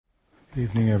Good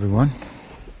evening, everyone.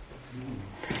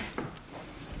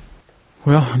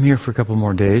 Well, I'm here for a couple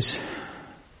more days,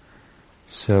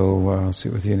 so I'll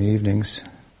sit with you in the evenings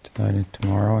tonight and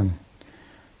tomorrow and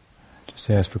just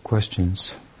ask for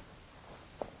questions.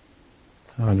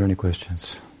 Are there any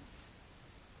questions?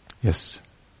 Yes?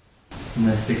 In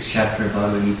the 6th chapter of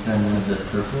Bhagavad Gita, in one of the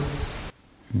purports,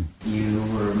 you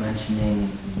were mentioning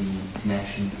the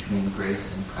connection between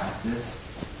grace and practice.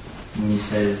 And you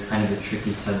said it's kind of a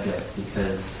tricky subject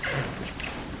because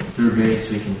through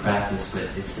grace we can practice, but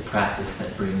it's the practice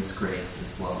that brings grace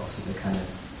as well. So they're kind of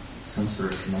some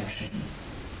sort of connection.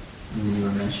 And then you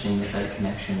were mentioning that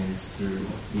connection is through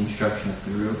the instruction of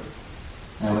Guru.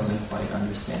 And I wasn't quite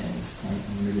understanding this point.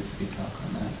 I wondered if you could talk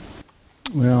on that.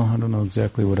 Well, I don't know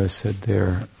exactly what I said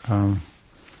there,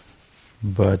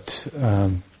 but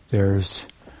there's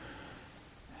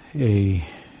a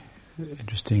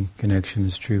interesting connection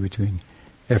is true between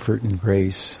effort and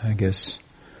grace. I guess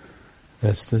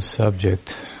that's the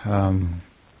subject, and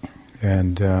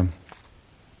that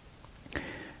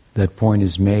point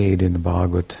is made in the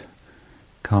Bhagavad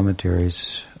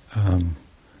commentaries in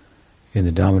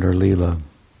the Damodar Leela,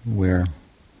 where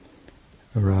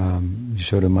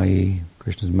Yashoda Mai,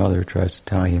 Krishna's mother, tries to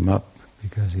tie him up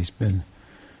because he's been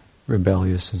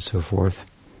rebellious and so forth.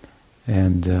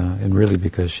 And really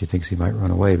because she thinks he might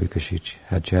run away because she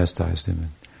had chastised him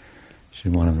and she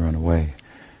didn't want him to run away.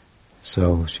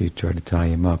 So she tried to tie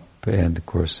him up, and of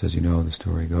course, as you know, the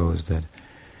story goes that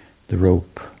the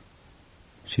rope,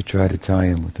 she tried to tie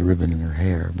him with the ribbon in her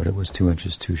hair, but it was 2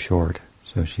 inches too short.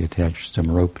 So she attached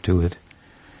some rope to it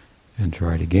and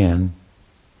tried again,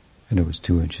 and it was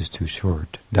 2 inches too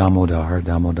short. Damodar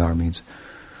means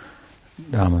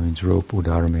Dhamma means rope,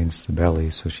 Udara means the belly,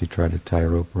 so she tried to tie a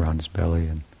rope around his belly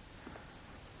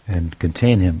and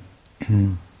contain him.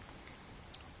 You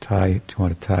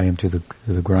want to tie him to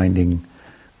the grinding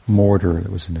mortar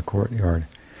that was in the courtyard.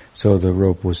 So the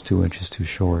rope was 2 inches too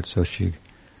short. So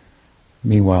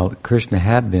meanwhile, Krishna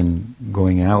had been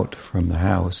going out from the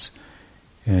house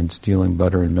and stealing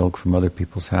butter and milk from other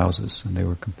people's houses, and they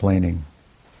were complaining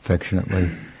affectionately.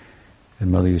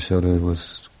 And Mother Yashoda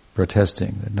was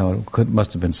protesting that no, it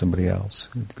must have been somebody else.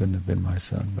 It couldn't have been my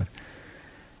son. But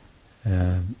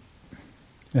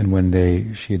and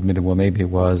when she admitted, well, maybe it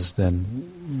was,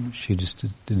 then she just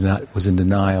was in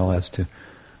denial as to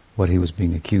what he was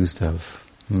being accused of.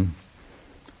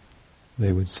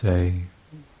 They would say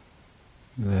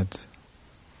that,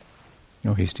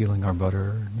 he's stealing our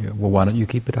butter. Well, why don't you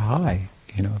keep it high?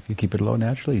 If you keep it low,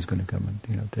 naturally he's going to come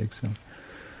and take some.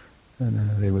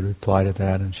 And they would reply to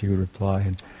that, and she would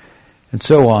reply, and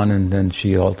so on. And then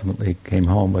she ultimately came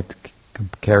home, but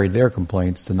carried their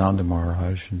complaints to Nanda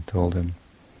Maharaj and told him,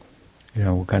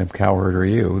 what kind of cowherd are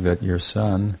you that your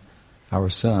son, our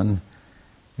son,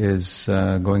 is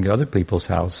going to other people's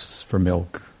house for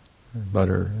milk,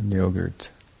 butter, and yogurt.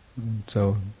 And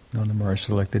so Nanda Maharaj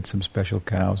selected some special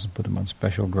cows and put them on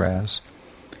special grass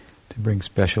to bring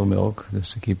special milk,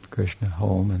 just to keep Krishna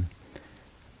home. And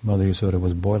Mother Yashoda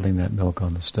was boiling that milk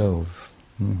on the stove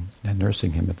and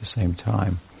nursing him at the same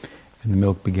time. And the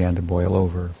milk began to boil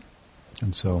over.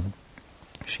 And so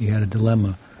she had a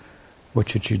dilemma. What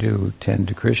should she do? Tend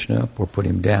to Krishna or put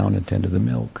him down and tend to the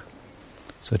milk?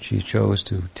 So she chose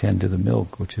to tend to the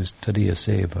milk, which is tadiya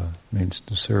seva, means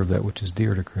to serve that which is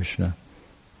dear to Krishna.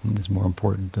 Is more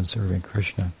important than serving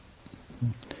Krishna.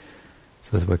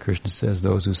 So that's what Krishna says,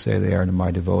 those who say they are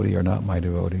my devotee are not my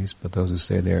devotees, but those who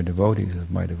say they are devotees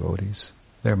of my devotees,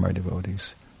 they're my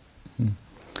devotees.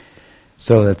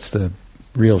 So that's the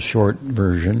real short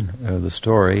version of the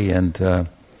story, and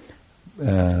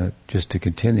just to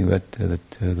continue it to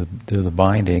the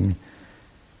binding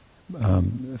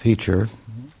feature,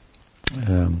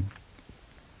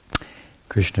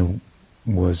 Krishna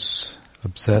was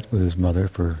upset with his mother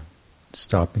for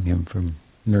stopping him from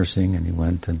nursing, and he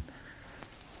went and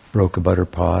broke a butter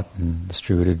pot and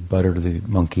distributed butter to the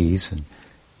monkeys and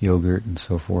yogurt and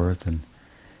so forth. And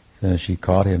then she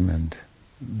caught him and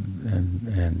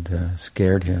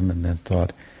scared him, and then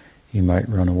thought he might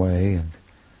run away,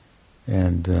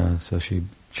 and so she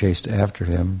chased after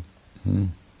him,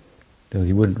 though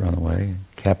he wouldn't run away,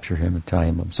 capture him and tie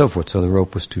him up, and so forth. So the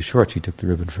rope was too short. She took the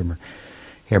ribbon from her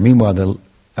hair. Meanwhile,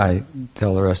 I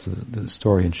tell the rest of the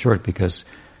story in short because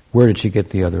where did she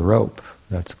get the other rope?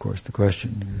 That's, of course, the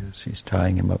question. She's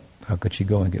tying him up. How could she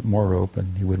go and get more rope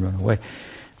and he would run away?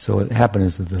 So what happened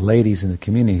is that the ladies in the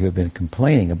community who had been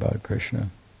complaining about Krishna,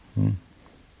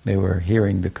 they were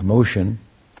hearing the commotion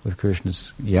with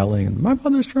Krishna's yelling, and my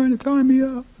mother's trying to tie me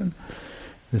up, and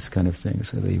this kind of thing.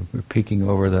 So they were peeking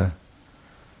over the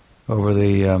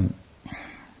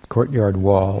courtyard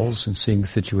walls and seeing the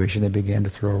situation, they began to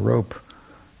throw a rope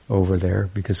over there,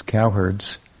 because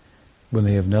cowherds, when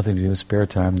they have nothing to do in spare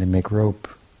time, they make rope,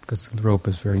 because the rope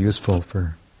is very useful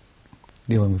for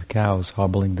dealing with cows,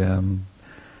 hobbling them,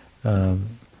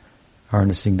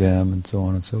 harnessing them, and so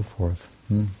on and so forth.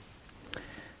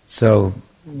 So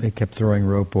they kept throwing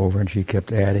rope over, and she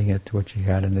kept adding it to what she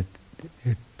had, and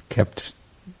it kept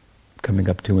coming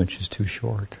up 2 inches too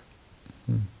short.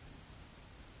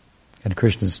 And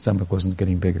Krishna's stomach wasn't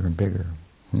getting bigger and bigger.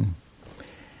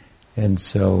 And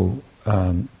so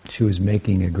she was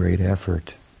making a great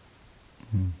effort.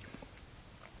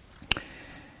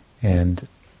 And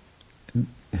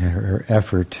her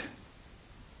effort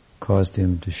caused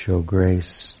him to show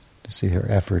grace, to see her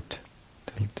effort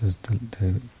to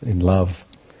in love,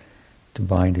 to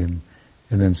bind him.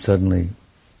 And then suddenly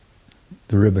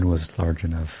the ribbon was large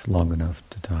enough, long enough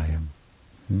to tie him.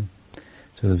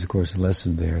 So there's of course a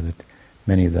lesson there that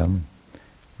many of them,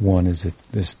 one is that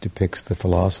this depicts the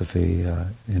philosophy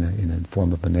in a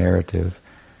form of a narrative,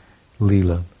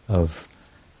 lila, of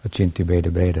Achintya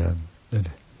Bheda Bheda, that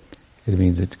it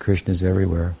means that Krishna is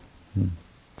everywhere,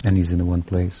 and he's in the one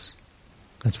place.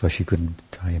 That's why she couldn't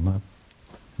tie him up.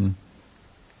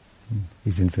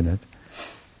 He's infinite,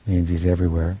 means he's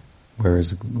everywhere. Where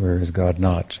is God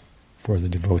not for the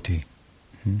devotee?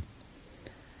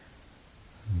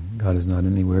 God is not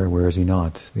anywhere, where is he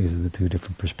not? These are the two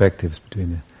different perspectives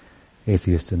between the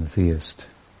atheist and the theist.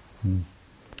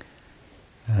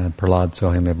 Prahlad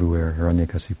saw him everywhere,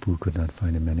 Hiranyakasipu could not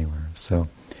find him anywhere. So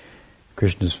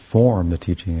Krishna's form, the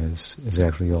teaching is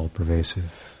actually all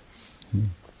pervasive.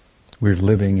 We're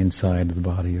living inside the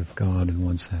body of God in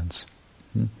one sense.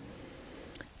 And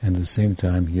at the same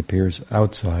time he appears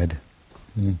outside.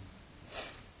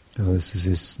 So this is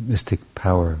his mystic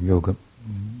power, yoga.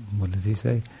 What does he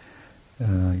say?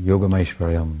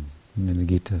 Yogamaishvaryam. In the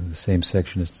Gita, the same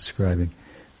section is describing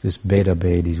this Bheda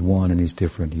Bhed. He's one and he's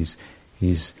different.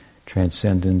 He's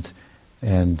transcendent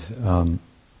and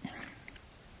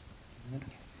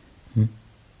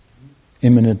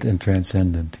immanent and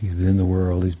transcendent. He's within the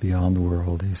world. He's beyond the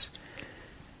world. The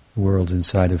world's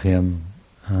inside of him.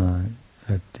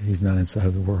 He's not inside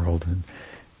of the world. And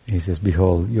he says,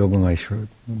 "Behold,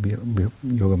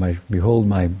 behold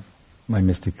my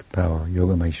mystic power,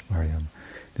 Yogamaishvaryam.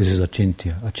 This is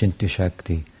Achintya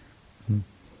Shakti.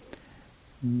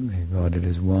 God, it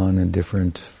is one and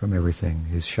different from everything.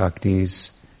 His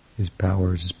Shaktis, his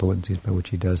powers, his potencies by which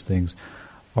he does things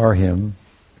are him,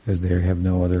 because they have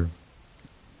no other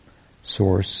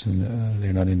source, and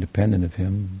they're not independent of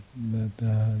him, but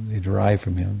they derive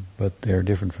from him, but they're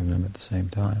different from him at the same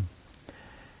time."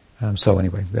 So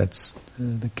anyway, that's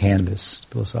the canvas,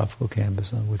 philosophical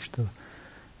canvas on which the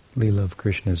Leela of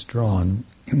Krishna is drawn,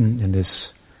 and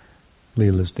this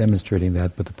Leela is demonstrating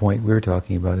that, but the point we're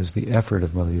talking about is the effort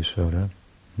of Mother Yasoda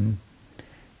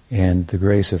and the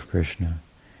grace of Krishna.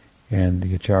 And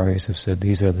the Acharyas have said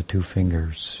these are the two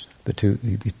fingers, the 2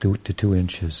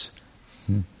 inches,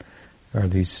 are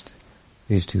these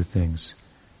two things,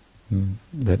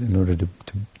 that in order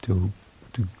to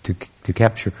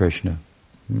capture Krishna,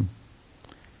 to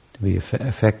be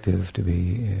effective, to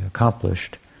be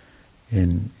accomplished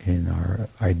in our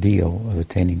ideal of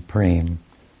attaining prema,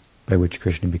 by which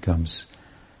Krishna becomes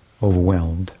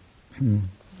overwhelmed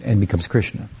and becomes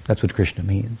Krishna. That's what Krishna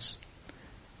means.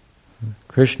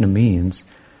 Krishna means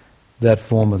that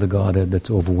form of the Godhead that's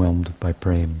overwhelmed by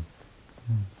prema.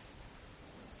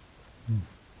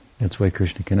 That's why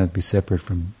Krishna cannot be separate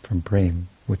from prema,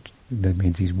 which that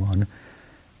means he's one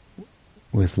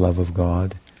with love of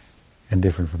God and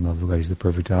different from love of God. He's the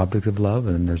perfect object of love,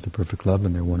 and then there's the perfect love,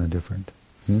 and they're one and different.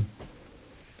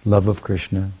 Love of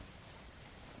Krishna,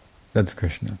 that's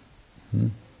Krishna.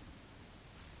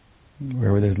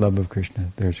 Wherever there's love of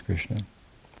Krishna, there's Krishna.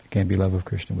 There can't be love of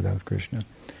Krishna without Krishna.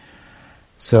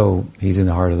 So he's in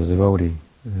the heart of the devotee.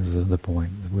 This is the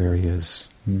point, where he is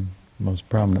most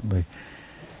prominently.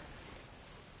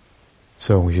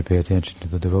 So we should pay attention to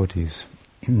the devotees.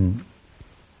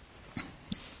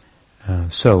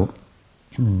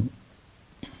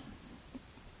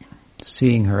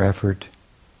 Seeing her effort,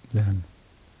 then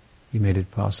he made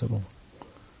it possible.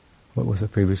 What was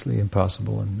previously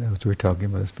impossible, and as we were talking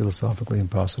about, it's philosophically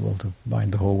impossible to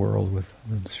bind the whole world with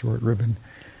a short ribbon,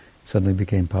 suddenly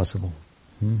became possible.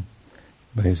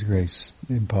 By his grace,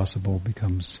 the impossible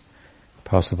becomes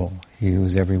possible. He who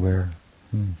is everywhere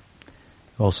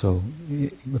also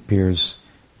appears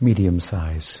medium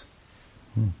size.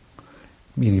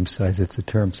 Medium size, it's a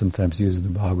term sometimes used in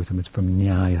the Bhagavatam. It's from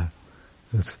Nyaya,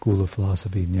 the school of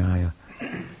philosophy, Nyaya.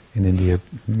 In India,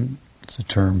 it's a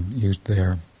term used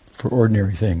there for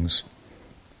ordinary things.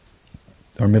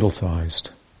 are middle-sized.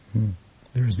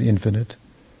 There's the infinite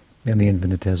and the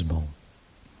infinitesimal.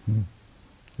 And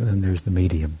then there's the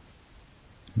medium.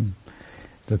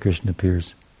 So Krishna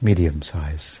appears medium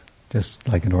size, just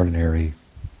like an ordinary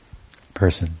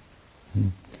person.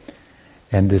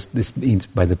 And this means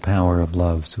by the power of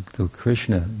love. So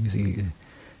Krishna, you see,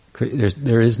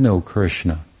 there is no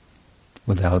Krishna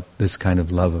without this kind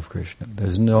of love of Krishna.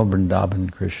 There's no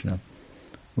Vrindavan Krishna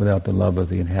without the love of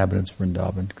the inhabitants of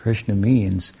Vrindavan. Krishna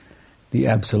means the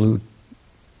absolute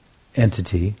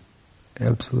entity,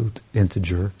 absolute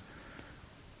integer,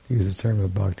 to use the term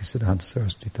of Bhaktisiddhanta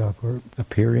Saraswati Thakur,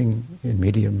 appearing in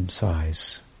medium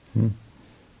size.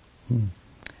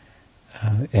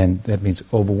 And that means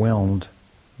overwhelmed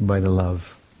by the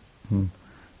love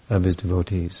of his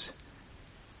devotees.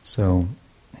 So,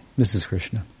 this is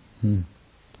Krishna.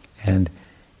 And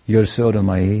Yashoda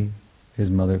Mai, his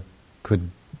mother,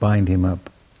 could bind him up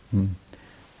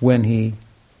when he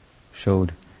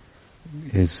showed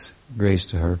his grace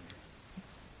to her,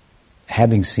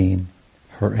 having seen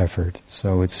her effort.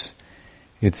 So it's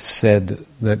said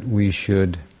that we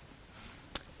should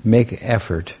make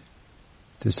effort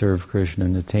to serve Krishna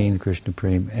and attain Krishna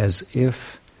Prema as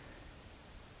if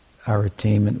our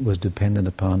attainment was dependent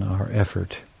upon our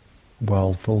effort,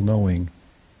 while full knowing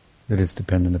that it's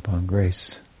dependent upon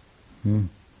grace.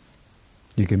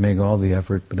 You can make all the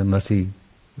effort, but unless he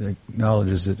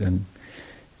acknowledges it and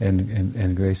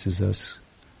graces us,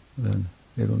 then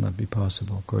it will not be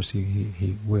possible. Of course,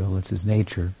 he will. It's his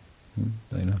nature. You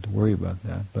don't have to worry about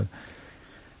that. But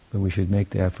we should make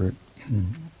the effort.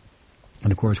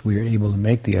 And of course, we are able to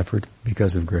make the effort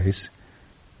because of grace,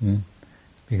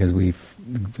 because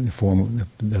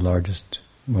the largest,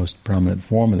 most prominent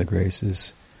form of the grace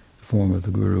is the form of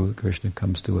the Guru. Krishna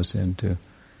comes to us in to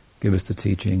give us the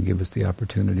teaching, give us the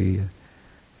opportunity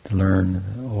to learn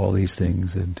all these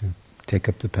things and to take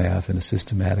up the path in a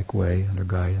systematic way under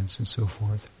guidance and so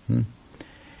forth. And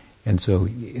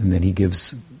then he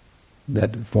gives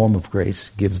that form of grace,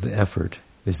 gives the effort.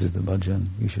 This is the bhajan.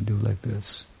 You should do like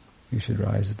this. You should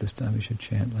rise at this time. You should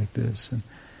chant like this and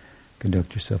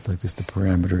conduct yourself like this. The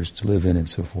parameters to live in and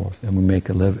so forth. And we make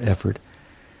an effort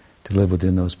to live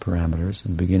within those parameters.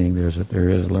 In the beginning, there is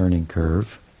a learning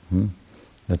curve.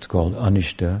 That's called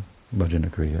anishta bhajana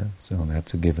kriya. So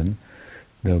that's a given.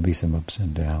 There'll be some ups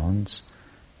and downs,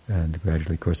 and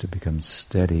gradually, of course, it becomes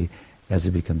steady. As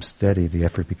it becomes steady, the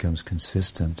effort becomes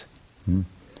consistent, and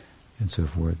so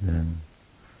forth. Then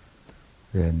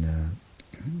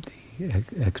the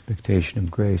expectation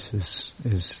of grace is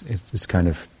kind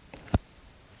of,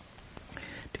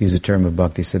 to use a term of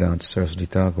Bhaktisiddhanta Saraswati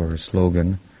Thakur, or a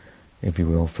slogan, if you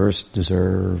will, first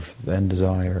deserve, then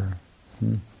desire.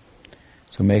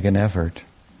 So make an effort.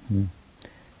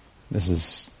 This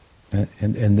is,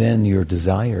 and then your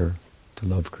desire to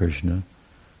love Krishna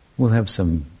will have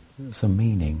some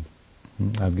meaning.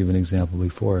 I've given an example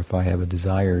before. If I have a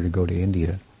desire to go to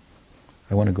India,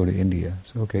 I want to go to India.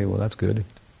 So okay, well that's good.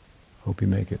 Hope you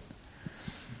make it.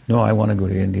 No, I want to go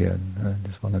to India. I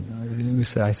just want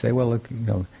to. I say, well, look,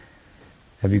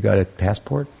 have you got a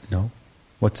passport? No.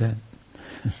 What's that?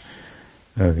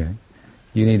 Okay.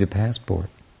 You need a passport.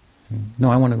 No,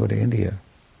 I want to go to India.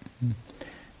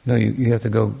 No, you have to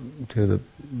go to the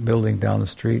building down the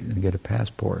street and get a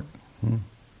passport.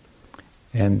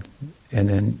 And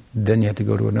then you have to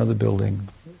go to another building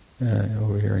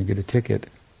over here and get a ticket.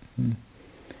 Do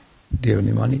you have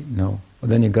any money? No. Well,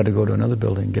 then you've got to go to another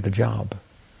building and get a job.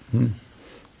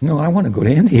 No, I want to go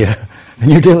to India.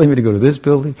 And you're telling me to go to this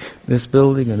building,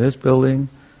 and this building.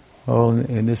 Oh,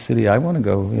 in this city, I want to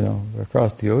go,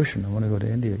 across the ocean. I want to go to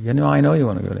India. I know you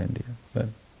want to go to India, but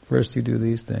first you do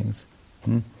these things.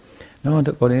 No, I want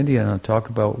to go to India and I'll talk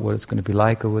about what it's going to be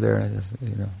like over there. And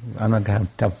I'm not going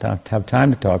to have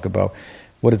time to talk about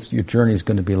what your journey is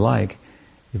going to be like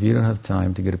if you don't have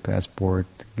time to get a passport,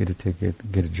 get a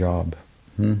ticket, get a job,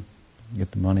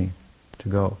 get the money to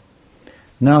go.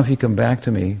 Now, if you come back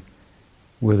to me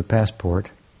with a passport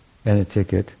and a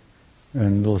ticket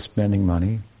and a little spending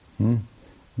money,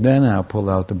 then I'll pull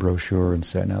out the brochure and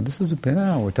say, now this is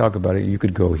we'll talk about it. You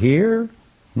could go here,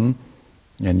 and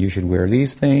you should wear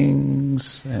these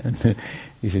things, and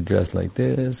you should dress like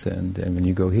this, and when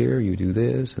you go here, you do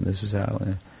this, and this is how,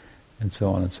 and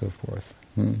so on and so forth.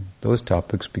 Those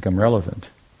topics become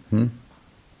relevant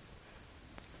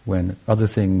when other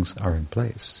things are in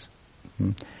place.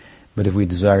 But if we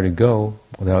desire to go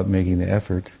without making the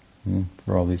effort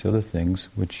for all these other things,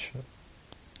 which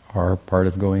are part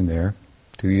of going there,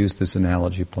 to use this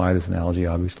analogy, apply this analogy,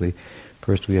 obviously,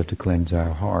 first we have to cleanse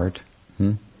our heart.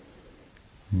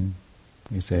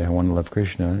 You say, I want to love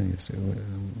Krishna. And you say,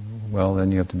 well,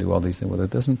 then you have to do all these things. Well,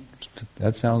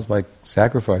 that sounds like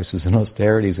sacrifices and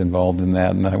austerities involved in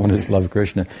that, and I want to love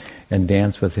Krishna and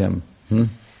dance with him.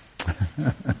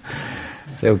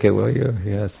 Say, okay, well,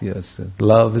 yes.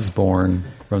 Love is born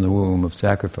from the womb of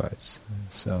sacrifice.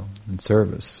 So, in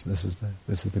service, this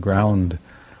is the ground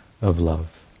of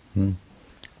love.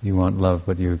 You want love,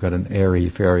 but you've got an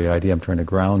airy-fairy idea. I'm trying to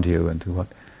ground you into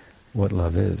what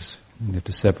love is. You have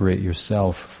to separate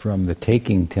yourself from the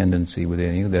taking tendency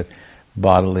within you that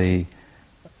bodily,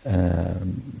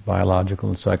 biological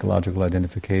and psychological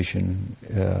identification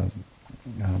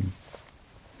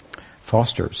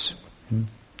fosters.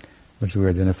 Once we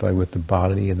identify with the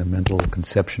body and the mental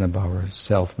conception of our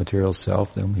self, material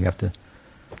self, then we have to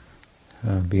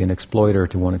be an exploiter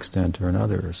to one extent or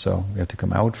another. So we have to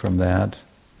come out from that.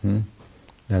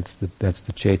 That's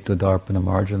the Chaitya Darpana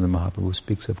Marjana. The Mahaprabhu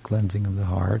speaks of cleansing of the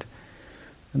heart.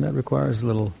 And that requires a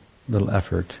little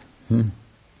effort.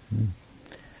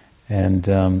 And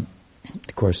of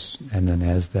course, and then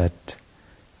as that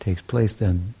takes place,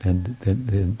 then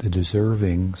the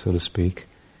deserving, so to speak,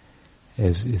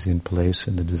 is in place,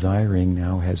 and the desiring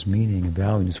now has meaning and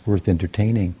value, and it's worth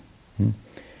entertaining.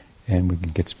 And we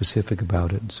can get specific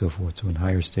about it and so forth. So in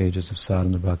higher stages of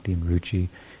sadhana bhakti and ruchi,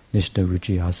 nishna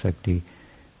ruchi asakti,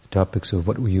 topics of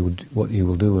what you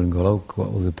will do in Golok,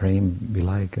 what will the prem be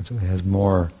like, and so it has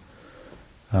more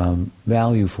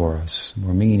value for us,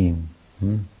 more meaning.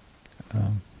 And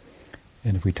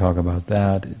if we talk about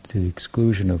that to the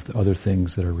exclusion of the other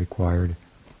things that are required,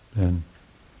 then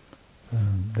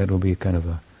that will be kind of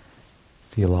a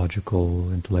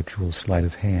theological, intellectual sleight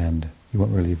of hand. You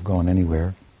won't really have gone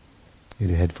anywhere. You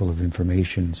had a head full of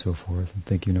information and so forth, and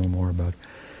think you know more about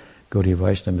Gaudiya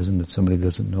Vaishnavism that somebody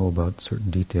doesn't know about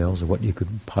certain details of what you could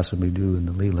possibly do in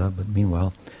the Leela, but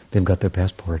meanwhile, they've got their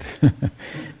passport.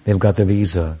 They've got the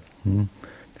visa.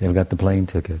 They've got the plane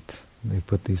ticket. They've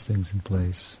put these things in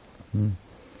place. And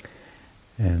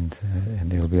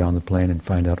they'll be on the plane and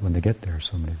find out when they get there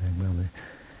so many things.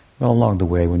 Well, along the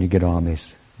way, when you get on, they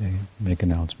make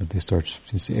announcement. They start,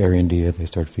 it's Air India, they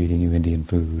start feeding you Indian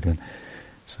food. And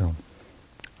so,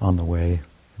 on the way,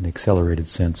 in the accelerated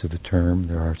sense of the term,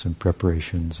 there are some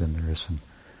preparations and there is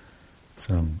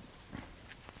some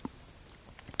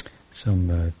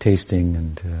tasting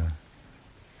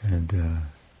and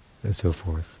so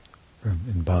forth.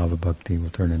 In Bhava Bhakti will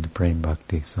turn into Prem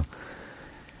Bhakti.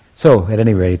 So at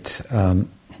any rate,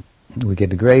 we get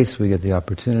the grace, we get the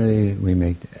opportunity, we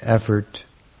make the effort,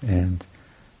 and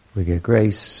we get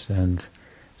grace, and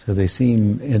so they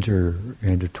seem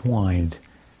intertwined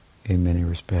in many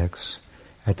respects.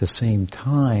 At the same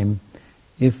time,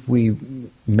 if we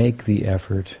make the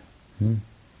effort,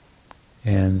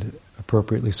 and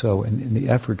appropriately so, and the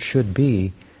effort should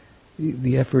be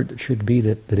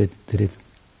that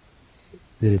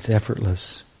it's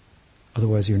effortless.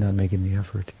 Otherwise, you're not making the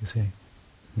effort. You see,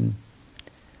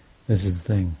 this is the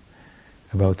thing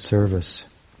about service.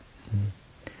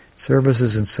 Service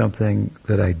isn't something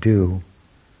that I do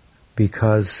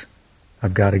because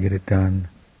I've got to get it done.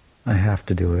 I have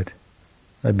to do it.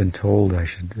 I've been told I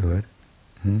should do it.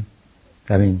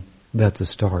 I mean, that's a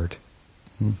start.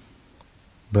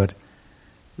 But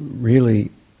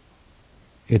really,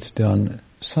 it's done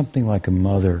something like a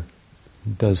mother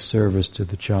does service to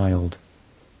the child.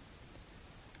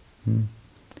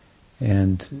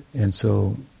 And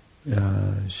so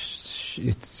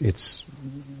it's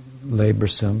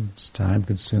laborsome, it's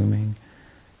time-consuming,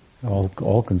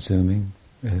 all-consuming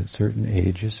at certain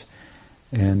ages.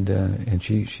 And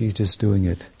she's just doing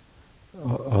it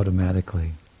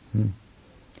automatically.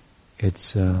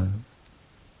 It's the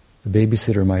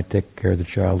babysitter might take care of the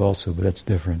child also, but that's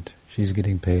different. She's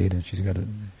getting paid, and she's got a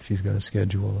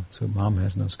schedule. So mom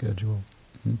has no schedule.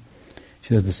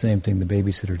 She does the same thing the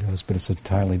babysitter does, but it's a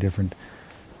entirely different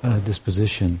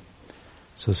disposition.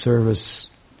 So service,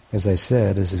 as I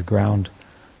said, is this ground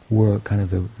work, kind of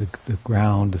the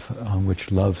ground on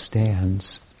which love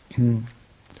stands.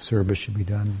 Service should be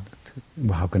done.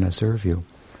 Well, how can I serve you?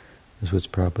 This was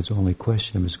Prabhupada's only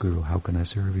question of his guru. How can I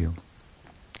serve you?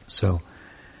 So,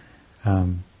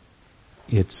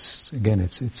 it's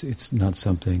not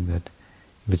something that,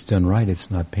 if it's done right, it's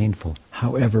not painful.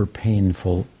 However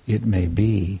painful it may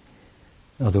be,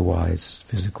 otherwise,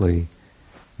 physically,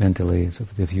 mentally, so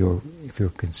if you're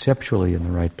conceptually in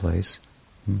the right place,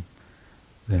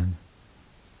 then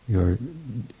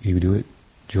you do it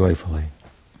joyfully.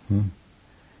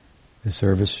 The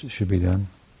service should be done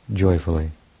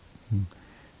joyfully.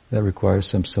 That requires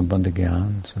some sambandha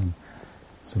gyan, some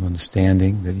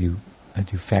understanding that you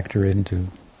factor into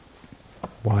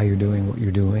why you're doing what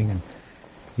you're doing,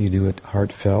 You do it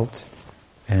heartfelt,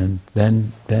 and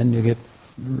then you get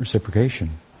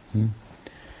reciprocation.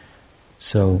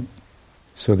 So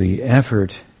the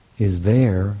effort is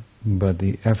there, but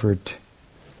the effort,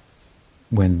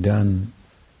 when done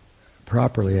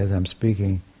properly, as I'm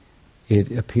speaking,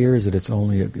 it appears that it's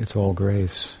all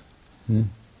grace.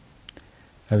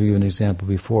 I've given an example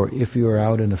before. If you are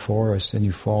out in the forest and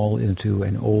you fall into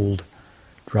an old,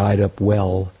 dried up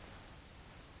well,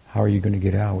 how are you going to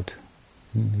get out?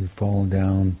 You've fallen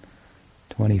down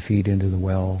 20 feet into the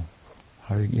well.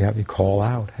 You have to call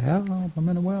out, "Help, I'm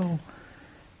in a well."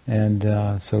 And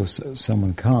so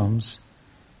someone comes,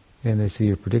 and they see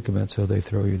your predicament, so they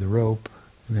throw you the rope,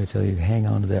 and they tell you, "Hang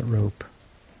on to that rope.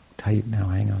 Tight now,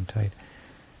 hang on tight.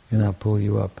 And I'll pull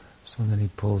you up." So then he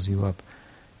pulls you up.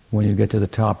 When you get to the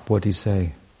top, what do you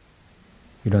say?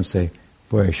 You don't say,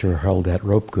 "Boy, I sure held that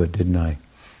rope good, didn't I?"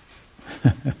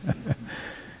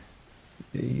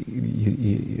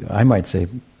 I might say,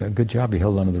 "Good job, you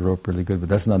held onto the rope really good," but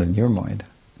that's not in your mind.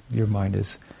 Your mind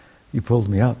is, "You pulled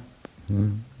me up.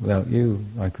 Without you,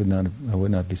 I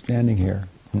would not be standing here."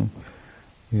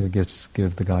 You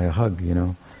give the guy a hug,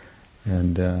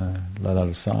 and let out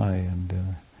a sigh,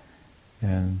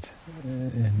 and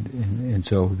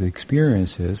so the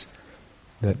experience is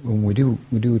that when we do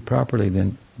it properly,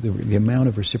 then the amount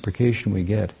of reciprocation we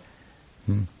get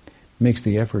makes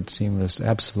the effort seamless.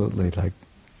 Absolutely, like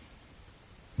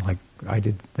I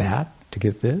did that to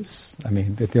get this. I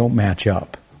mean, they don't match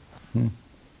up.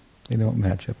 They don't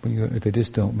match up. They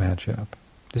just don't match up.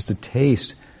 Just a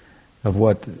taste of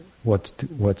what's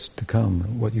to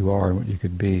come, what you are and what you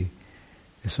could be,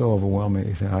 is so overwhelming.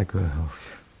 You think,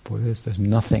 there's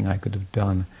nothing I could have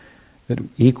done that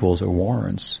equals or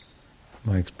warrants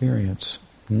my experience.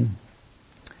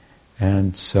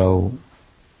 And so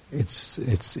it's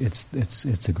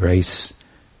a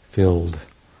grace-filled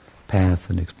path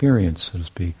and experience, so to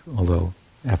speak, although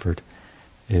effort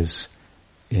is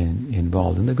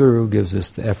involved. And the Guru gives us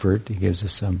the effort. He gives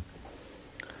us some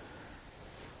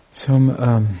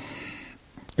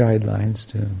guidelines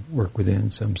to work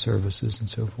within, some services and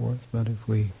so forth. But if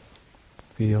we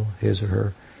feel his or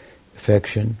her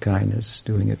affection, kindness,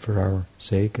 doing it for our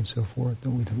sake and so forth,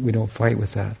 then we don't fight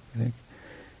with that. I think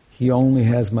he only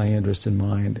has my interest in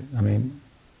mind. I mean,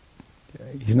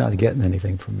 he's not getting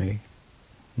anything from me.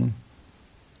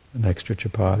 An extra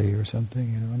chapati or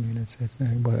something, I mean,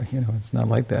 it's not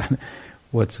like that.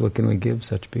 What can we give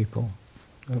such people?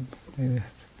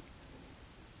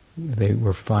 They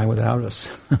were fine without us.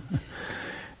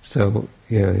 So,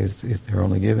 if they're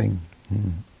only giving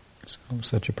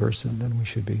such a person, then we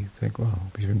should think,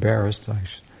 well, be embarrassed.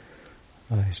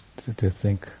 To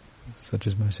think such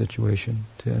is my situation,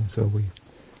 and so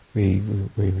we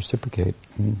reciprocate,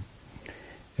 and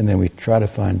then we try to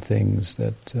find things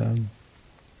that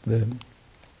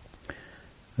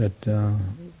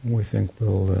we think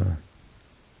will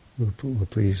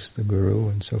please the Guru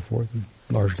and so forth. And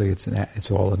largely,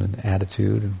 it's all in an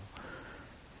attitude,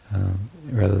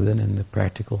 rather than in the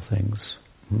practical things.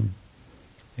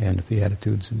 And if the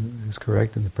attitude is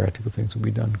correct, then the practical things will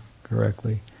be done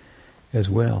correctly as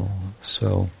well.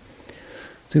 So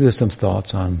there's some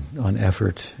thoughts on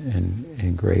effort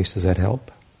and grace. Does that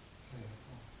help?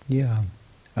 Yeah.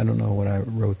 I don't know what I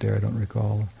wrote there. I don't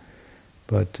recall.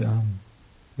 But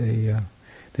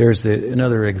there's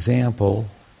another example.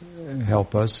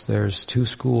 Help us. There's two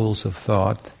schools of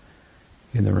thought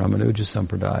in the Ramanuja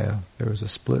Sampradaya. There was a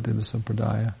split in the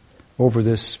Sampradaya over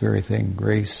this very thing,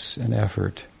 grace and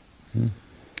effort,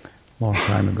 long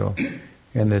time ago.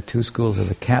 And the two schools are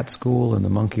the cat school and the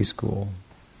monkey school.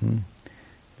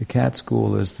 The cat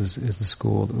school is the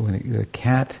school when the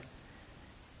cat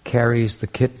carries the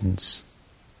kittens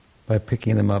by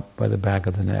picking them up by the back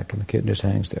of the neck, and the kitten just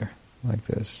hangs there like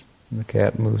this. And the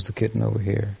cat moves the kitten over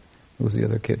here, moves the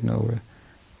other kitten over,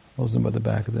 holds them by the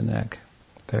back of the neck,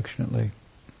 affectionately.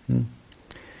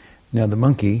 Now the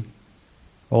monkey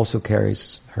also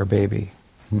carries her baby,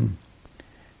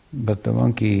 but the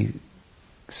monkey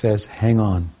says, "Hang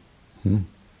on," and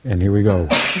here we go,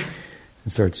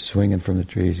 and starts swinging from the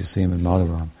trees. You see him in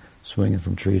Madhavam, swinging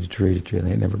from tree to tree to tree.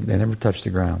 They never touch the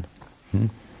ground.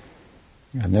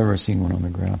 I've never seen one on the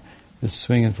ground. Just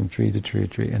swinging from tree to tree to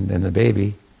tree, and then the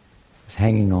baby is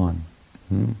hanging on.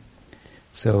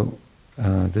 So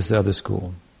this is the other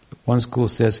school. One school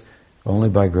says, only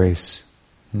by grace,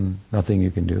 nothing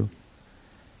you can do.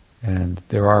 And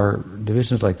there are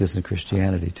divisions like this in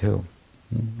Christianity too,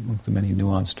 among the many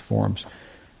nuanced forms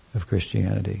of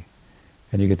Christianity.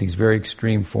 And you get these very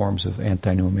extreme forms of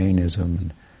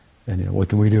antinomianism, and what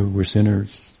can we do? We're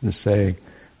sinners. Just say,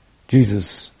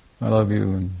 "Jesus, I love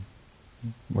you," and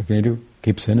what can you do?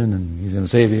 Keep sinning, and he's going to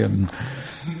save you. And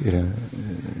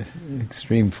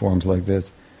extreme forms like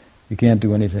this, you can't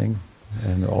do anything,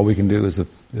 and all we can do is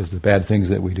the bad things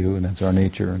that we do, and that's our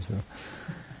nature, and so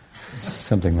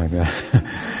something like that.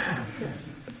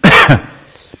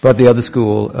 But the other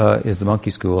school is the monkey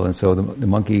school, and so the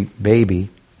monkey baby,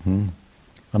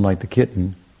 unlike the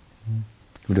kitten,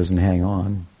 who doesn't hang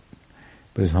on,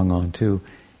 but is hung on to,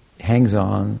 hangs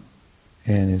on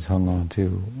and is hung on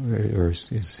to, or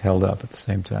is held up at the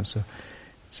same time. So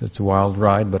it's a wild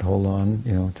ride, but hold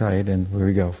on, tight, and here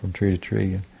we go, from tree to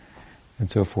tree,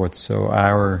 and so forth. So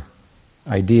our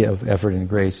idea of effort and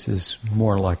grace is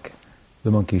more like the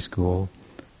monkey school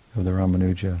of the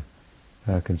Ramanuja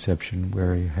conception,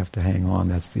 where you have to hang on,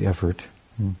 that's the effort.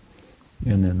 And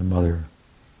then the mother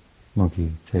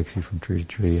monkey takes you from tree to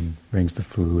tree and brings the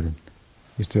food, and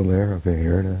you still there? Okay,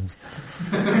 here it is.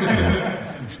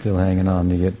 You're still hanging on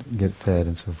to get fed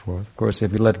and so forth. Of course,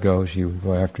 if you let go, she will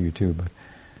go after you too,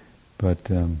 but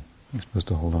you're supposed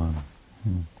to hold on.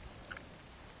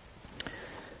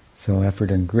 So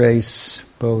effort and grace,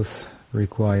 both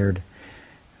required.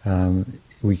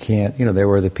 We can't, there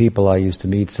were the people I used to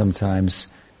meet sometimes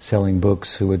selling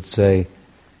books who would say,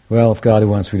 well, if God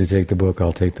wants me to take the book,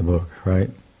 I'll take the book,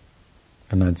 right?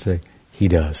 And I'd say, He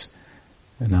does.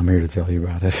 And I'm here to tell you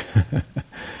about it.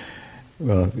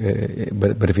 Well,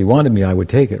 but if He wanted me, I would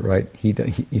take it, right? He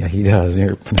does.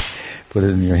 Here, put it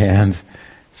in your hands,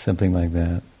 something like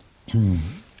that.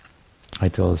 I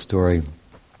tell a story.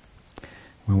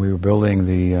 When we were building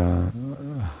the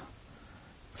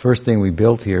first thing we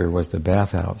built here was the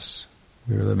bathhouse.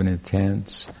 We were living in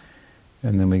tents,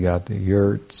 and then we got the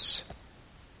yurts,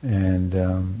 and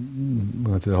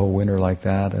we went through the whole winter like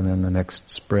that. And then the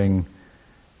next spring,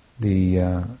 we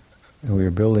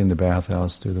were building the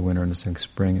bathhouse through the winter, and the next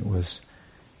spring it was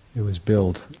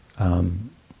built.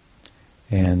 And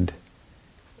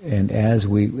as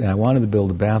I wanted to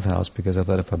build a bathhouse because I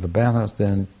thought if I have a bathhouse,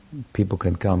 then people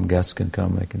can come, guests can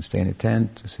come, they can stay in a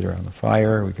tent, sit around the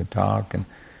fire, we can talk, and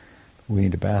we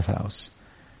need a bathhouse.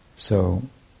 So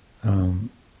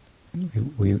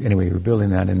we were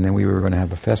building that, and then we were going to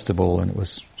have a festival, and it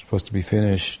was supposed to be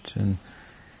finished and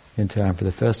in time for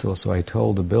the festival. So I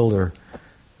told the builder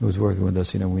who was working with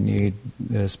us, we need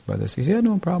this by this. He said, yeah,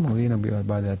 no problem,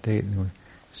 by that date. And it was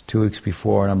 2 weeks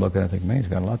before, and I'm looking, I think, man, he's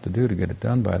got a lot to do to get it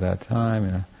done by that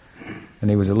time. And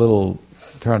he was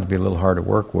turned to be a little hard to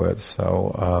work with.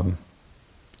 So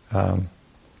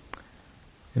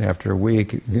after a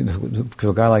week, to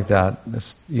a guy like that,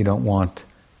 you don't want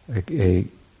a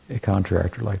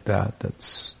contractor like that.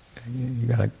 You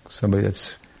got somebody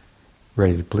that's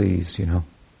ready to please,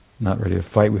 not ready to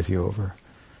fight with you over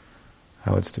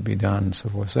how it's to be done and so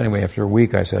forth. So anyway, after a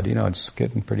week, I said, it's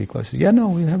getting pretty close. He said, yeah, no,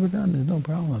 we have it done. There's no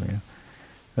problem.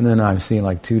 And then I've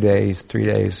seen 2 days, 3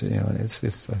 days.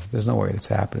 There's no way it's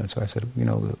happening. So I said,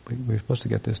 we're supposed to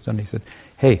get this done. He said,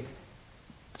 hey,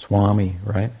 Swami,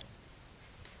 right?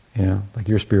 Like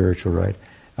you're spiritual, right?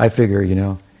 I figure,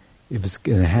 if it's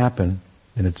going to happen,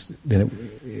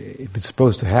 if it's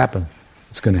supposed to happen,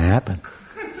 it's going to happen.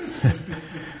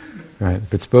 Right?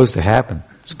 If it's supposed to happen,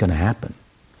 it's going to happen.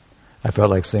 I felt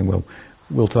like saying, well,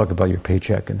 we'll talk about your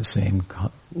paycheck in the same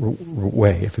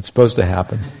way. If it's supposed to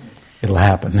happen, it'll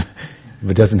happen. If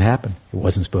it doesn't happen, it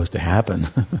wasn't supposed to happen.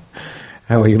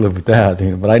 How will you live with that?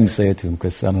 But I didn't say it to him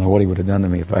because I don't know what he would have done to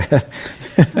me if I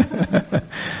had.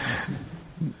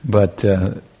 But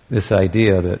this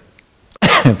idea that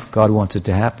if God wants it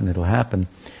to happen, it'll happen,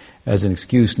 as an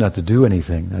excuse not to do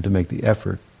anything, not to make the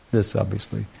effort, this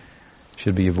obviously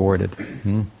should be avoided.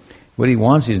 What He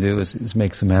wants you to do is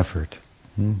make some effort.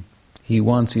 He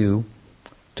wants you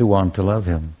to want to love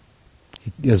Him.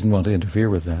 He doesn't want to interfere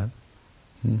with that.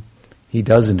 He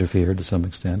does interfere to some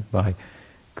extent by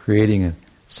creating a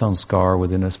sanskar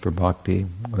within us for bhakti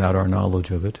without our knowledge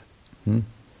of it. Without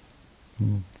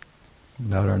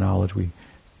our knowledge,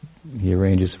 He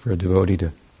arranges for a devotee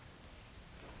to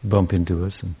bump into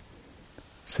us and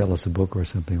sell us a book or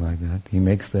something like that. He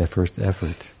makes the first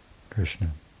effort,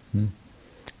 Krishna.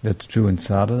 That's true in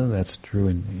sadhana, that's true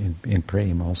in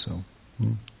prema also.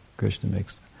 Krishna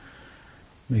makes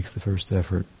the first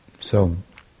effort. So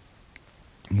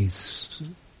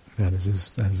that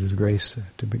is his grace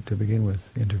to begin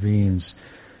with, intervenes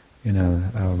in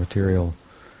our material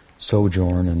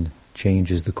sojourn and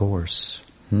changes the course.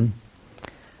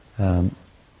 But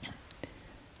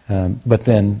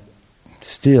then,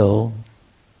 still,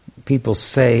 people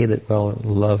say that, well,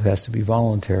 love has to be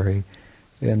voluntary,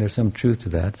 and there's some truth to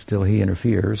that. Still, He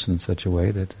interferes in such a way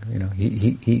that,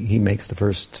 He makes the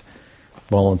first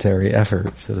voluntary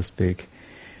effort, so to speak.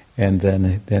 And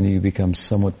then you become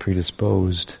somewhat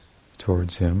predisposed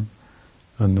towards him,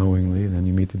 unknowingly. Then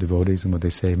you meet the devotees and what they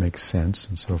say makes sense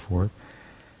and so forth.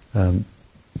 And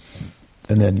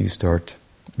then you start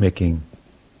making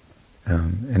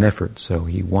an effort. So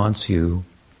he wants you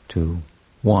to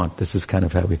want. This is kind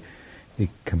of how the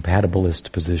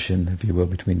compatibilist position, if you will,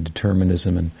 between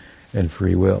determinism and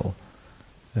free will.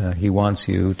 He wants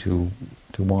you to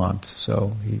want.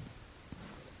 So he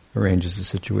arranges a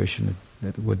situation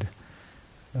that would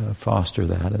foster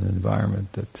that, an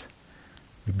environment that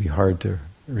would be hard to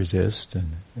resist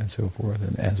and so forth.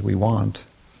 And as we want,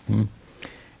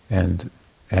 and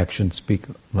actions speak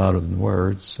louder than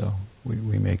words, so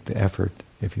we make the effort,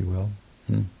 if you will.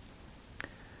 And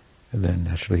then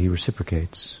naturally he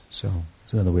reciprocates. So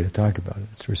it's another way to talk about it.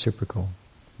 It's reciprocal.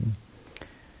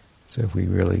 So if we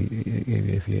really,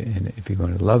 if you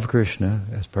want to love Krishna,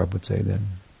 as Prabhupada would say,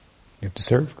 then you have to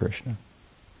serve Krishna.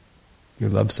 You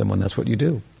love someone, that's what you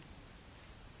do.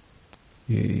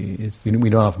 We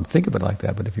don't often think of it like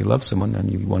that, but if you love someone, then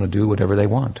you want to do whatever they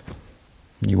want.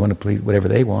 You want to please whatever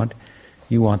they want.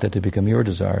 You want that to become your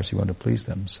desires. You want to please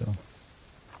them. So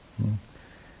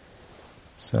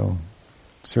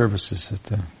service is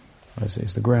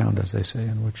is the ground, as they say,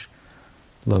 in which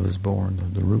love is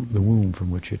born, the root, the womb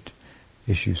from which it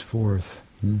issues forth,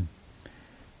 and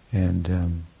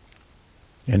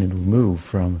it'll move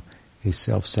from a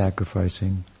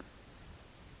self-sacrificing,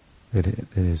 that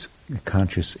is a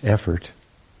conscious effort,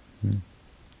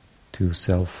 to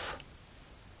from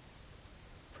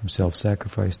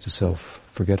self-sacrifice to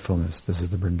self-forgetfulness. This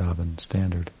is the Vrindavan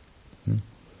standard.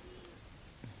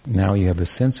 Now you have a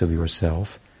sense of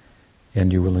yourself,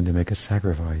 and you're willing to make a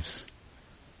sacrifice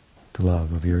to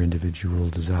love of your individual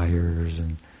desires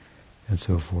and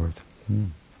so forth.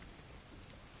 And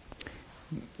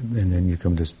then you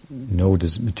come to no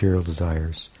material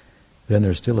desires. Then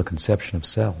there's still a conception of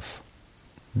self,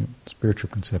 spiritual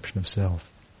conception of self.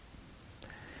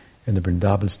 And the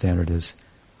Vrindavan standard is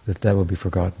that will be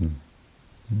forgotten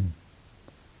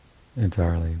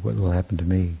entirely. What will happen to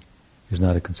me is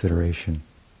not a consideration.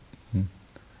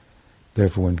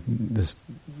 Therefore, when this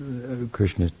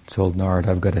Krishna told Narad,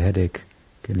 "I've got a headache.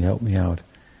 Can you help me out?"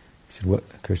 He said, "What?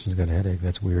 Krishna's got a headache?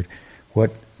 That's weird.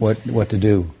 What to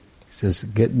do?" He says,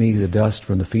 "Get me the dust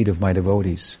from the feet of my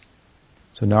devotees."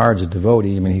 So Narad's a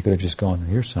devotee. I mean, he could have just gone,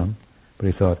 "Here's some," but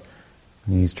he thought,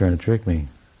 he's trying to trick me.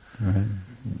 Right?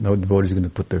 No devotees are going to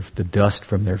put the dust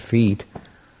from their feet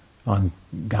on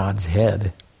God's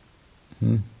head.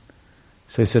 So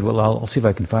he said, "Well, I'll see if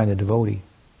I can find a devotee."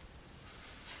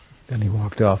 Then he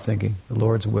walked off thinking the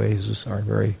Lord's ways are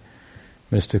very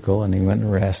mystical, and he went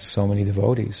and asked so many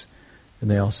devotees,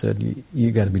 and they all said,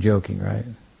 "You got to be joking, right?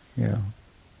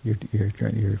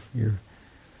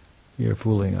 You're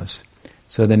fooling us."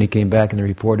 So then he came back and he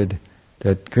reported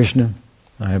that, "Krishna,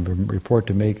 I have a report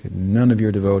to make. None of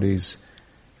your devotees,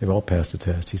 they've all passed the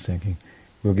test," he's thinking,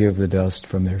 "will give the dust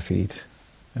from their feet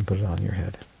and put it on your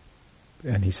head."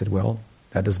 And he said, "Well,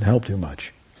 that doesn't help too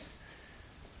much."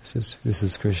 This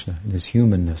is Krishna in his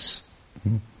humanness.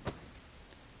 And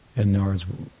Narad's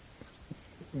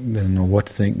didn't know what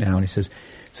to think now, and he says,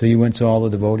 "So you went to all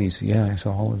the devotees?" "Yeah, I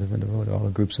saw all the different devotees, all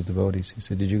the groups of devotees." He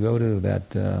said, "Did you go to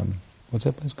that, what's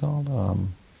that place called?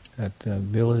 That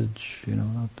village,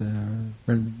 out there,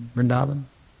 Vrindavan,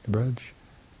 the Braj,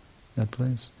 that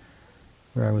place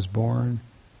where I was born,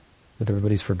 that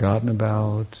everybody's forgotten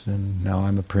about, and now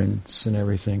I'm a prince and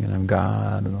everything, and I'm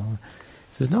God and all."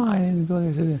 He says, "No, I didn't go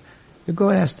there." He said, "You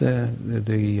go ask the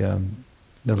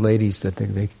ladies that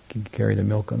they can carry the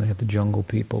milk on. They have the jungle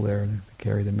people there, and they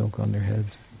carry the milk on their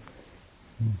heads."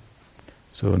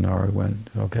 So Narad went,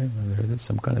 "Okay, well, there's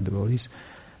some kind of devotees.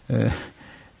 They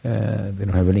don't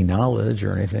have any knowledge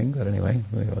or anything, but anyway,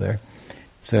 we go there."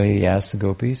 So he asked the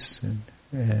gopis,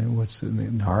 what's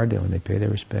Narad, when they pay their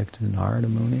respect to Narada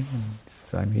Muni, and he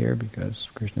says, "I'm here because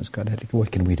Krishna's got a headache.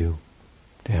 What can we do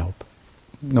to help?"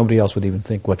 Nobody else would even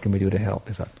think, "What can we do to help?"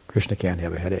 They thought, Krishna can't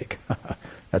have a headache.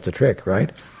 That's a trick,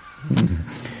 right?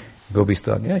 Gopis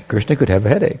thought, yeah, Krishna could have a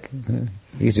headache.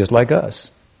 He's just like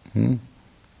us.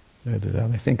 That's how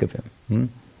they think of him.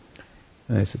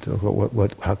 And I said,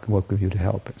 what could we do to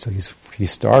help? So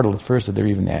he's startled at first that they're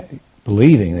even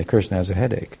believing that Krishna has a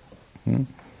headache. And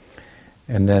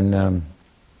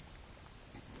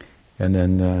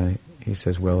then he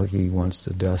says, "Well, he wants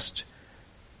the dust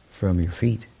from your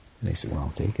feet." And they said, "Well,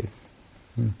 I'll take it."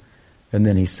 And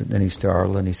then he's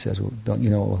startled and he says, "Well, don't you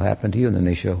know what will happen to you?" And then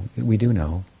they show, we do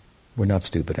know. We're not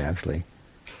stupid, actually.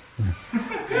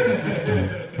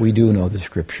 We do know the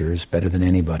scriptures better than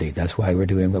anybody. That's why we're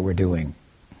doing what we're doing.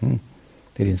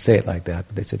 They didn't say it like that,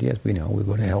 but they said, yes, we know, we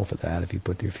go to hell for that. If you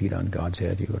put your feet on God's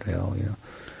head, you go to hell, you know.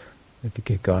 If you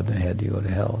kick God in the head, you go to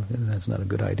hell. That's not a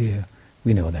good idea.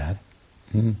 We know that.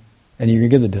 And you can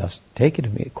give the dust. Take it,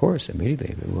 of course,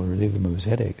 immediately. It will relieve him of his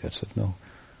headache. I said, no.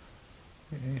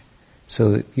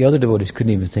 So the other devotees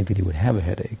couldn't even think that he would have a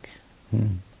headache.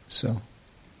 So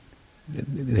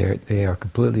they are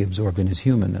completely absorbed in his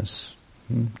humanness,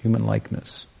 human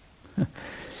likeness. And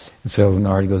so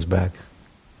Narada goes back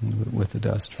with the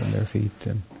dust from their feet,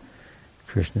 and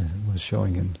Krishna was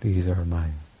showing him, these are my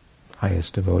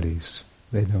highest devotees.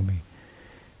 They know me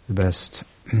the best.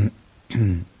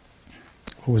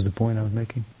 What was the point I was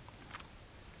making?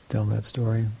 Tell that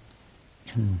story.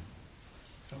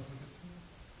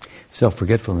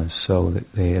 Self-forgetfulness. So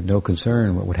that they had no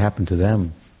concern what would happen to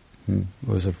them. It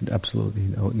was of absolutely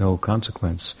no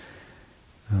consequence.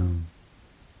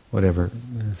 Whatever.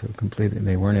 So completely,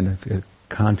 they weren't in a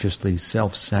consciously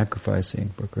self-sacrificing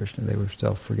for Krishna. They were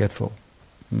self-forgetful.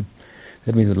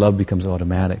 That means that love becomes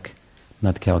automatic,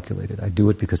 not calculated. I do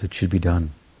it because it should be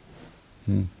done.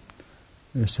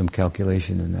 There's some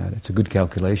calculation in that. It's a good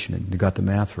calculation, and you got the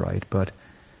math right, but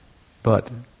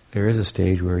there is a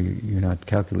stage where you're not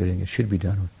calculating, it should be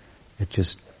done. It's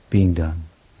just being done.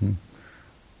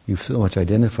 You've so much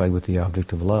identified with the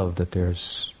object of love that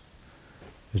there's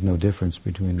no difference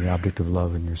between the object of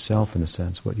love and yourself, in a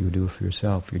sense. What you do for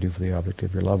yourself, you do for the object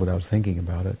of your love without thinking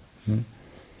about it.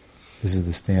 This is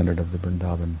the standard of the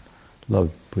Vrindavan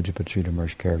love. Pujyapat Sridhar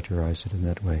Maharaj characterized it in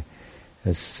that way,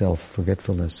 as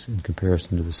self-forgetfulness in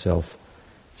comparison to the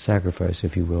self-sacrifice,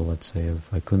 if you will, let's say, of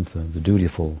Vaikuntha, the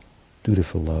dutiful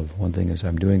love. One thing is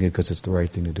I'm doing it because it's the right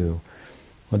thing to do.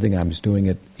 One thing I'm just doing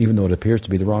it even though it appears to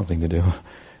be the wrong thing to do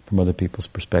from other people's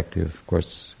perspective. Of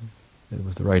course, it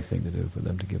was the right thing to do for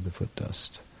them to give the foot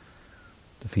dust.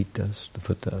 The feet dust, the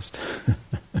foot dust.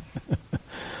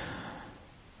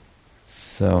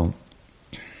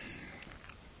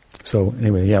 So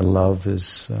anyway, love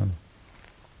is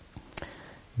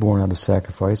born out of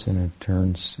sacrifice, and it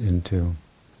turns into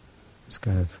this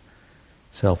kind of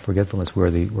self-forgetfulness where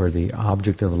the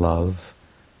object of love,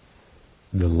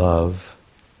 the love,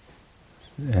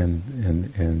 and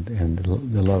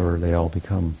the lover, they all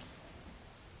become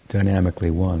dynamically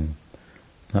one.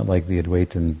 Not like the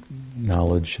Advaitin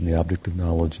knowledge and the object of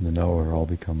knowledge and the knower all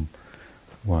become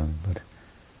one,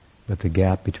 but the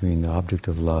gap between the object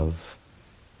of love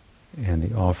and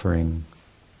the offering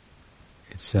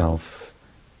itself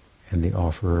and the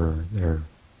offerer, they're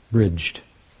bridged.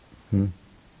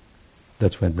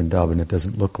 That's when Vrindavan, it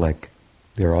doesn't look like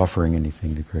they're offering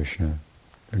anything to Krishna.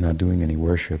 They're not doing any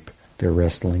worship. They're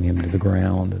wrestling him to the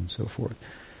ground and so forth.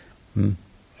 They're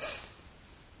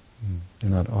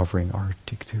not offering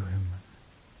artik to him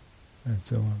and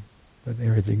so on. But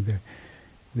everything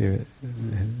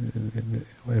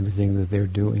everything that they're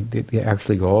doing, they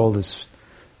actually all this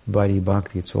Vaidhi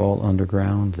Bhakti, it's all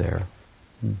underground there.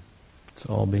 It's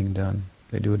all being done.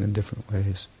 They do it in different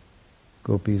ways.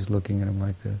 Gopis looking at him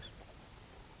like this,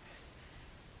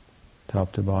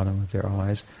 top to bottom with their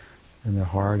eyes, and their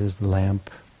heart is the lamp,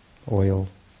 oil.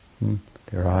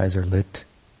 Their eyes are lit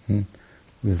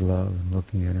with love, and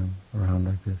looking at him around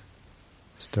like this.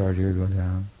 Start here, go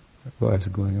down. Eyes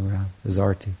are going around. There's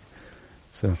artik.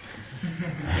 So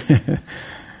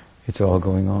it's all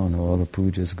going on, all the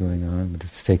puja is going on, but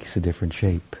it takes a different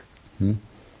shape.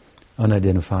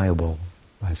 Unidentifiable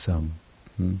by some.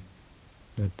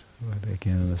 That they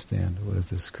can't understand. What is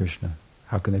this Krishna?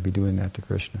 How can they be doing that to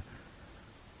Krishna?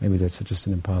 Maybe that's just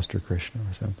an imposter Krishna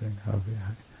or something.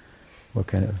 What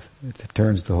kind of... It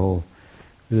turns the whole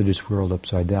religious world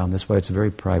upside down. That's why it's a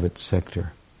very private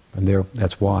sector. And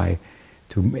that's why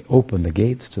to open the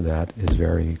gates to that is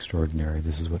very extraordinary.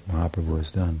 This is what Mahaprabhu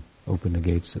has done. Open the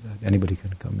gates to that. Anybody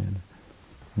can come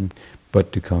in.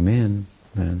 But to come in,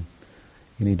 then,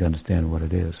 you need to understand what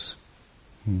it is.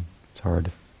 It's hard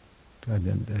to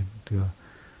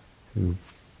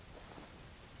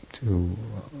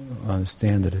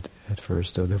understand it at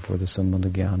first, so therefore the sambandha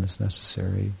jnana is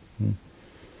necessary. And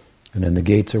then the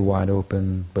gates are wide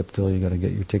open, but still you got to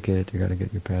get your ticket, you got to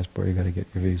get your passport, you got to get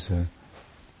your visa,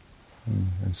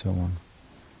 and so on.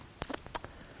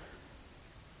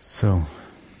 So,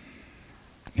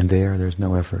 and there's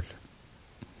no effort.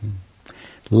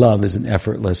 Love is an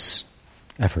effortless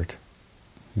effort.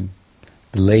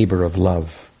 The labor of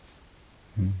love.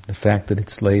 The fact that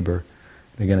it's labor,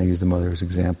 again I use the mother as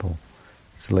example,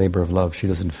 it's a labor of love. She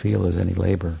doesn't feel there's any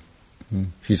labor.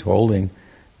 She's holding,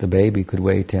 the baby could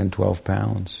weigh 10, 12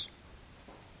 pounds.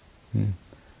 And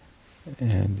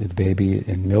the baby,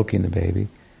 and milking the baby,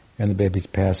 and the baby's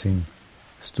passing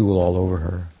stool all over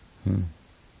her.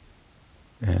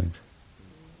 And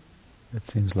It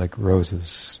seems like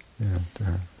roses, to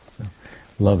her. So,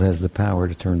 love has the power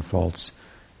to turn faults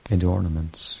into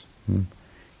ornaments.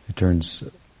 It turns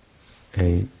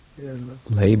a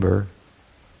labor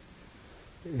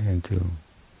into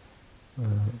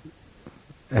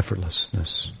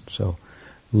effortlessness. So,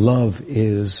 love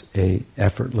is a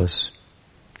effortless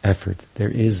effort. There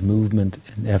is movement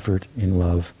and effort in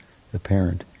love,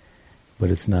 apparent,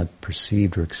 but it's not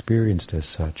perceived or experienced as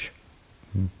such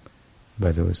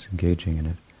by those engaging in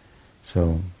it.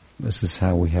 So this is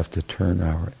how we have to turn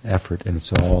our effort, and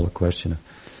it's all a question of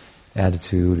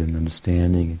attitude and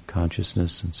understanding and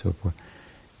consciousness and so forth.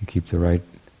 You keep the right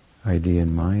idea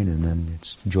in mind, and then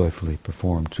it's joyfully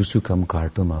performed. Susukam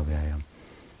kartam avyayam.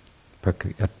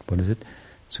 What is it?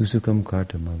 Susukam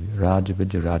kartam avyayam.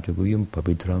 Rajavijja rajaguyam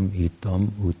pavitram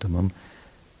itam uttamam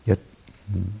yat.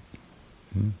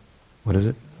 What is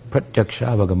it?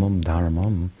 Pratyakshaavagamam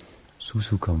dharmam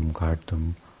susukam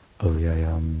kartam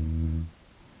avyayam.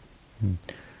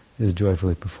 Is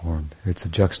joyfully performed. It's a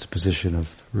juxtaposition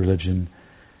of religion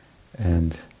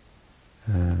and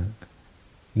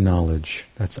knowledge.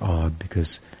 That's odd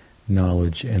because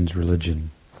knowledge ends religion,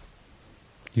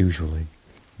 usually.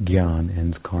 Gyan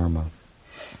ends karma.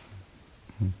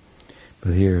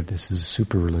 But here, this is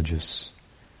super religious.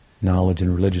 Knowledge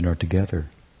and religion are together.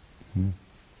 You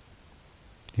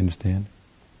understand?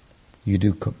 You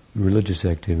do religious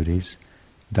activities,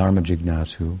 dharma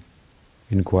jignasu,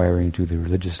 inquiring into the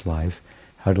religious life,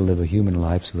 how to live a human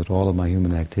life so that all of my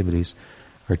human activities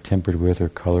are tempered with or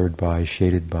colored by,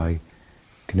 shaded by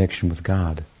connection with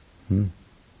God, and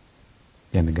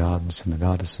the gods and the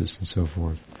goddesses and so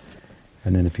forth.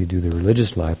 And then if you do the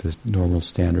religious life, the normal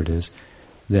standard is,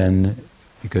 then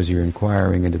because you're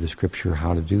inquiring into the scripture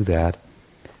how to do that,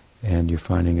 and you're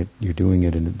finding it, you're doing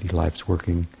it and your life's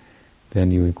working,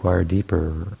 then you inquire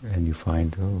deeper and you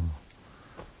find,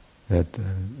 that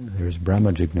there's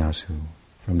Brahma Jignasu.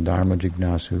 From Dharma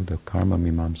Jignasu, the Karma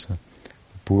Mimamsa,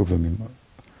 the Purva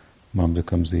Mimamsa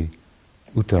comes the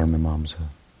Uttar Mimamsa,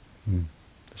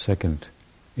 the second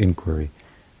inquiry.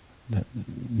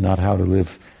 Not how to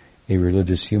live a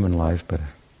religious human life, but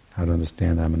how to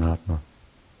understand I'm an Atma,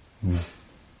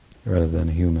 rather than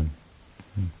a human.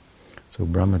 So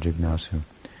Brahma Jignasu.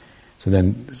 So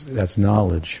then that's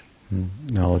knowledge.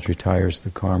 Knowledge retires the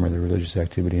karma, the religious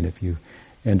activity, and if you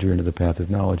enter into the path of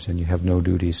knowledge, then you have no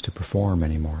duties to perform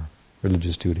anymore,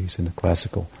 religious duties in the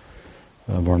classical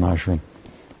varnashram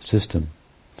system.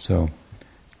 So,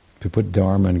 to put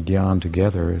dharma and gyan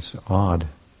together is odd.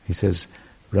 He says,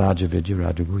 Raja Vidya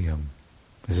Rajaguyam.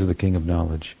 This is the king of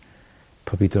knowledge.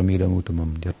 Papitramidam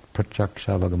uttamam yat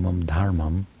prachakshaavagamam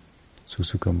dharmam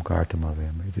susukam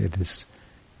kartamavyam. It is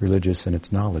religious and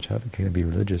it's knowledge. How can it be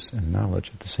religious and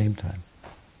knowledge at the same time?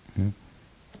 You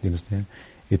understand?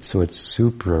 It's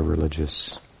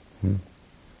supra-religious.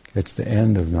 It's the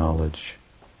end of knowledge.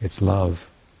 It's love.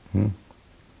 And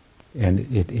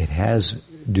it has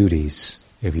duties,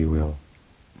 if you will.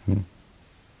 It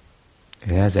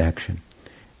has action.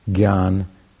 Gyan,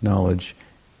 knowledge,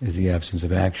 is the absence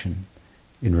of action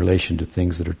in relation to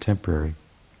things that are temporary.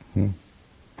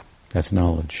 That's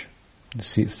knowledge. The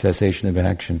cessation of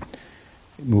action,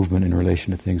 movement in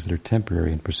relation to things that are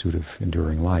temporary in pursuit of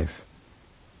enduring life.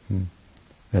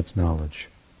 That's knowledge.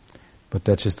 But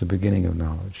that's just the beginning of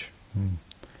knowledge.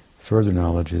 Further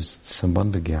knowledge is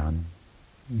sambandha gyan,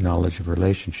 knowledge of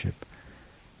relationship,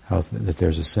 that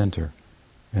there's a center.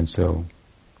 And so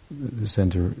the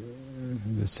center,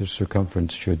 the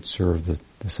circumference should serve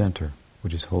the center,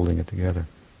 which is holding it together.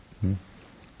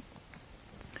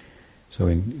 So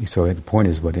the point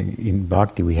is, in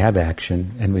bhakti we have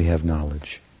action and we have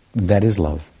knowledge. That is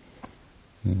love.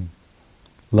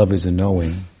 Love is a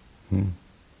knowing.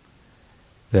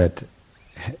 That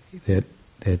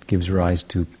gives rise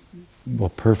to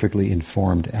perfectly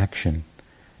informed action.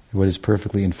 What is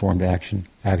perfectly informed action?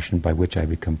 Action by which I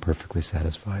become perfectly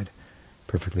satisfied,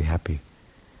 perfectly happy.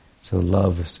 So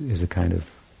love is a kind of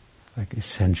like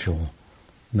essential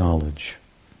knowledge.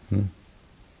 And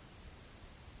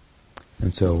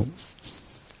so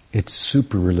it's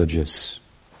super religious.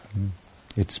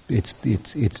 It's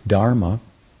dharma,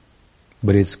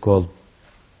 but it's called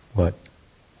what?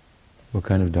 What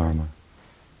kind of dharma?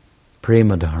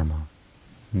 Prema dharma.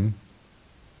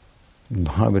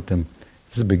 Bhagavatam,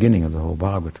 this is the beginning of the whole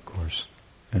Bhagavad, of course.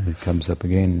 And it comes up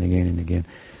again and again and again.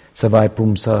 Savai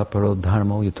pumsa paro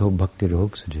dharmo yato bhakti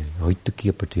roksuje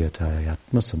hoitukya pratiyataya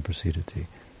atma samprasidati.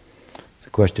 It's a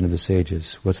question of the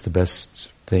sages. What's the best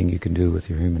thing you can do with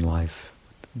your human life?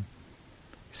 He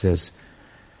says,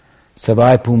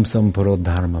 Savai pumsam paro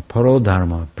dharma,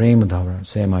 prema dharma,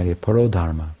 same idea, paro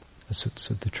dharma. So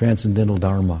the transcendental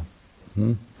dharma,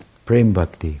 Prem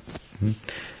bhakti.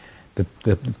 The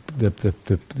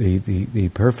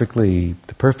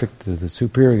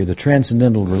superior, the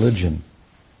transcendental religion.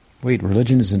 Wait,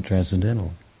 religion isn't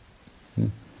transcendental.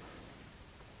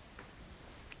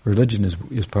 Religion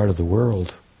is part of the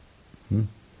world.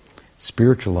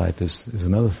 Spiritual life is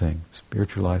another thing.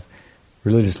 Spiritual life,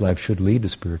 religious life should lead to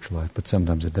spiritual life, but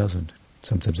sometimes it doesn't.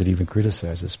 Sometimes it even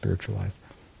criticizes spiritual life.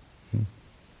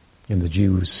 And the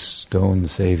Jews stone the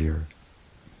Savior.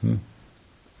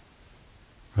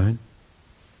 Right?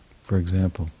 For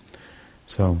example.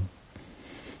 So,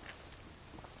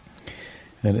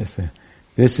 and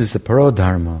this is the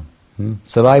parodharma.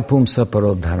 Savai pumsa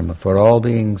parodharma. For all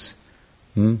beings,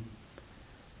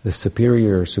 the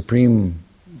superior, supreme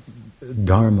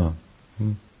dharma,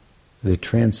 the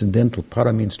transcendental,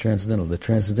 para means transcendental, the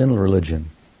transcendental religion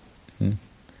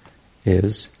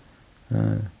is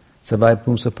Savai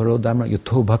pumsa parodharma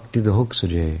yato bhakti dahok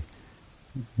saje.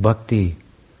 Bhakti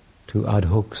to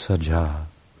adhok saja.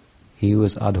 He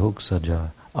was adhok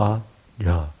saja.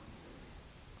 Aja.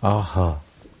 Aha.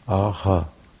 Aha.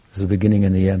 This is the beginning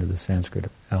and the end of the Sanskrit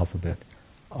alphabet.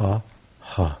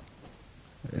 Aha.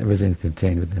 Everything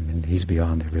contained within him, and he's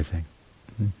beyond everything.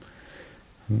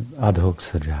 Adhok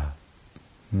saja.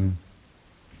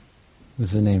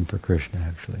 Was the name for Krishna,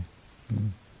 actually.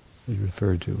 He's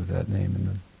referred to with that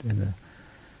name in the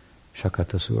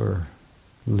Shakatasura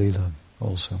Leela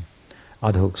also.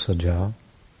 Adhok saja.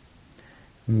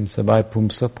 Savai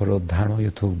pumsa parodharma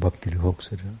yato bhakti hok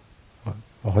saja.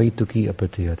 Ahituki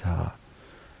apratiyata.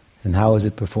 And how is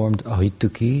it performed?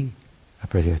 Ahituki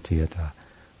apratiyata.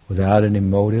 Without any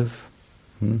motive,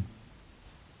 and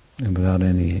without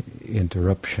any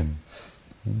interruption.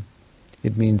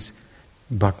 It means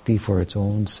bhakti for its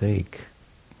own sake.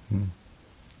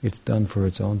 It's done for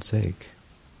its own sake,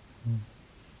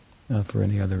 not for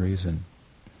any other reason.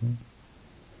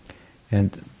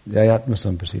 And Ayatma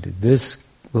Samprasita, this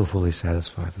will fully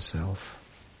satisfy the self.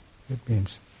 It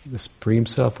means the Supreme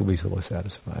Self will be fully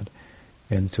satisfied,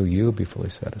 and so you will be fully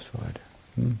satisfied.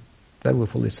 That will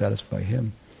fully satisfy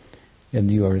him, and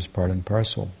you are his part and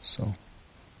parcel. So,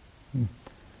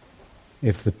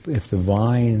 if the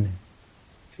vine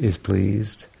is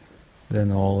pleased,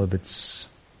 then all of its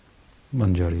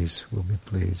manjaris will be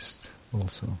pleased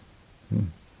also.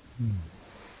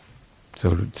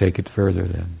 So to take it further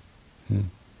then,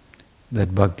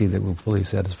 that bhakti that will fully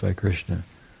satisfy Krishna,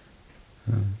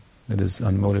 that is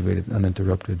unmotivated,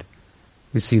 uninterrupted,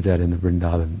 we see that in the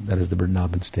Vrindavan. That is the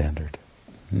Vrindavan standard.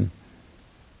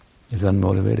 It's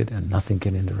unmotivated and nothing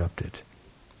can interrupt it.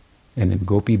 And in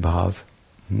Gopi Bhav,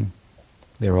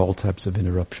 there are all types of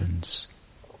interruptions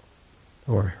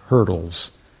or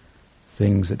hurdles,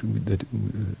 things that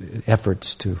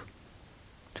efforts to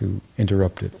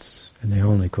interrupt it, and they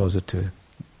only cause it to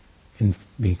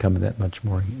become that much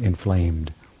more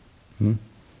inflamed.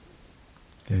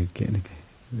 It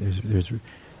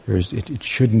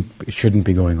shouldn't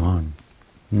be going on.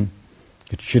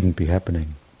 It shouldn't be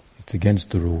happening. It's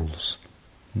against the rules.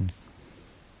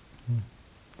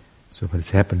 So, but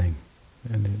it's happening,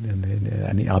 and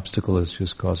the obstacle is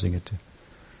just causing it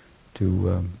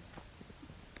to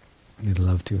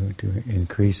love to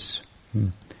increase.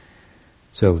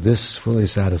 So this fully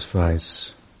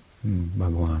satisfies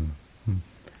Bhagavan.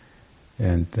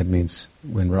 And that means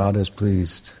when Radha is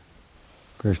pleased,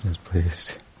 Krishna is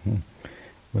pleased.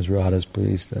 Was Radha is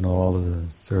pleased, and all of the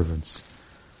servants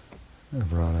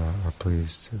of Radha are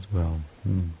pleased as well.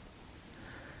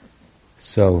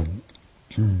 So,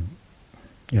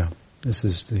 this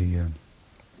is the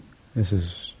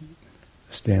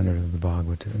standard of the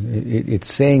Bhagavatam.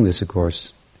 It's saying this, of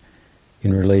course,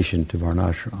 in relation to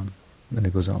Varnashram. Then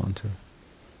it goes on to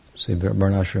say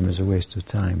Varnashram is a waste of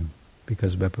time,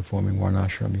 because by performing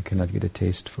Varnashram you cannot get a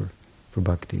taste for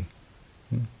bhakti.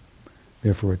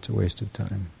 Therefore it's a waste of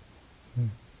time.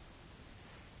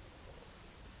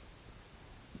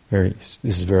 This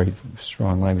is very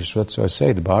strong language. So I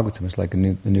say the Bhagavatam is like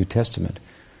the New Testament.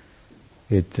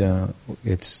 It's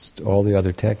all the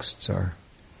other texts are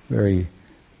very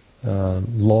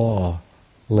law-laden,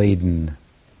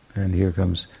 and here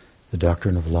comes the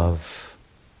doctrine of love,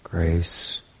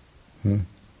 grace.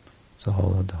 It's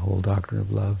all the whole doctrine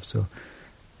of love. So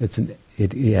it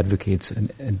advocates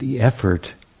and the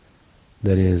effort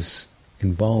that is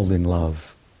involved in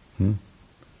love.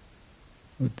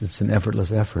 It's an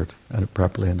effortless effort,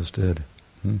 properly understood.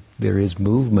 There is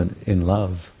movement in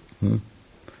love.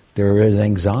 There is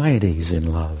anxieties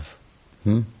in love,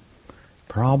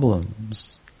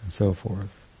 problems, and so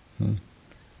forth. You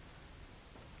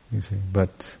see,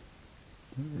 but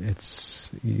it's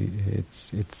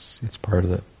part of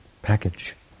the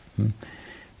package.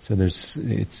 So there's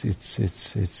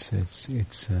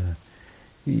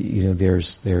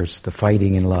there's the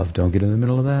fighting in love. Don't get in the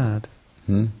middle of that.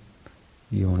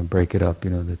 You want to break it up.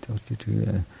 Then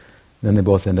they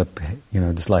both end up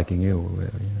disliking you.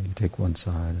 You take one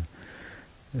side.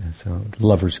 So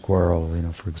lover's quarrel,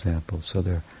 for example.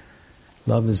 So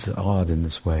love is odd in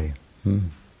this way. It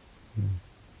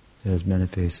has many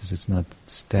faces. It's not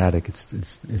static.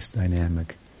 It's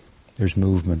dynamic. There's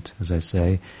movement, as I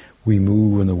say. We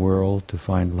move in the world to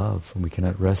find love, and we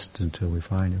cannot rest until we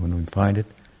find it. When we find it,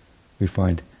 we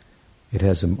find it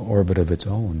has an orbit of its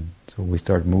own. So we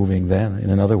start moving then in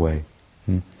another way,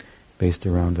 based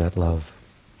around that love.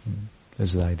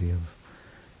 There's the idea of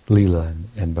lila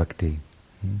and bhakti.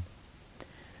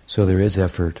 So there is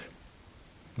effort,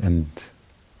 and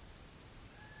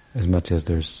as much as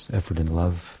there's effort in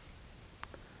love,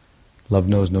 love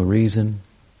knows no reason.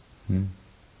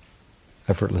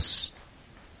 Effortless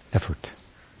effort.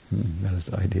 That is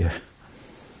the idea.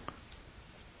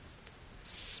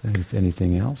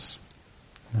 Anything else?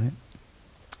 Right?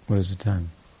 What is the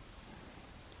time?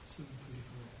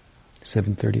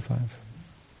 7:35.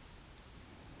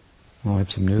 Well, I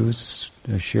have some news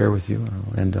to share with you.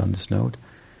 I'll end on this note.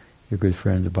 Your good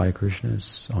friend Abhay Krishna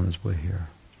is on his way here.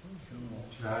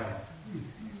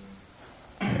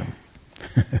 Yeah.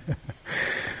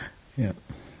 Yeah.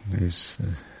 He's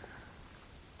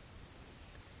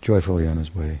joyfully on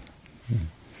his way.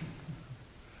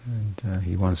 And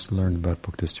he wants to learn about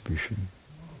book distribution.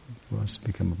 He wants to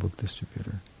become a book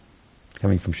distributor.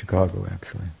 Coming from Chicago,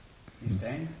 actually. He's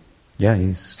staying? Yeah,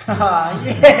 he's...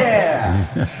 yeah!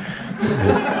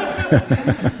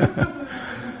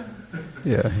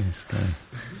 Yeah,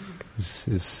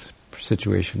 his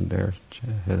situation there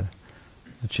had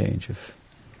a change of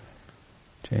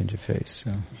face.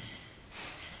 So.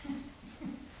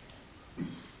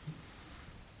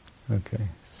 Okay.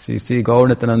 Sri Gaur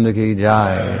Nityananda ki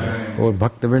jai. Gaur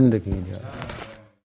Bhakta Vrinda ki jai.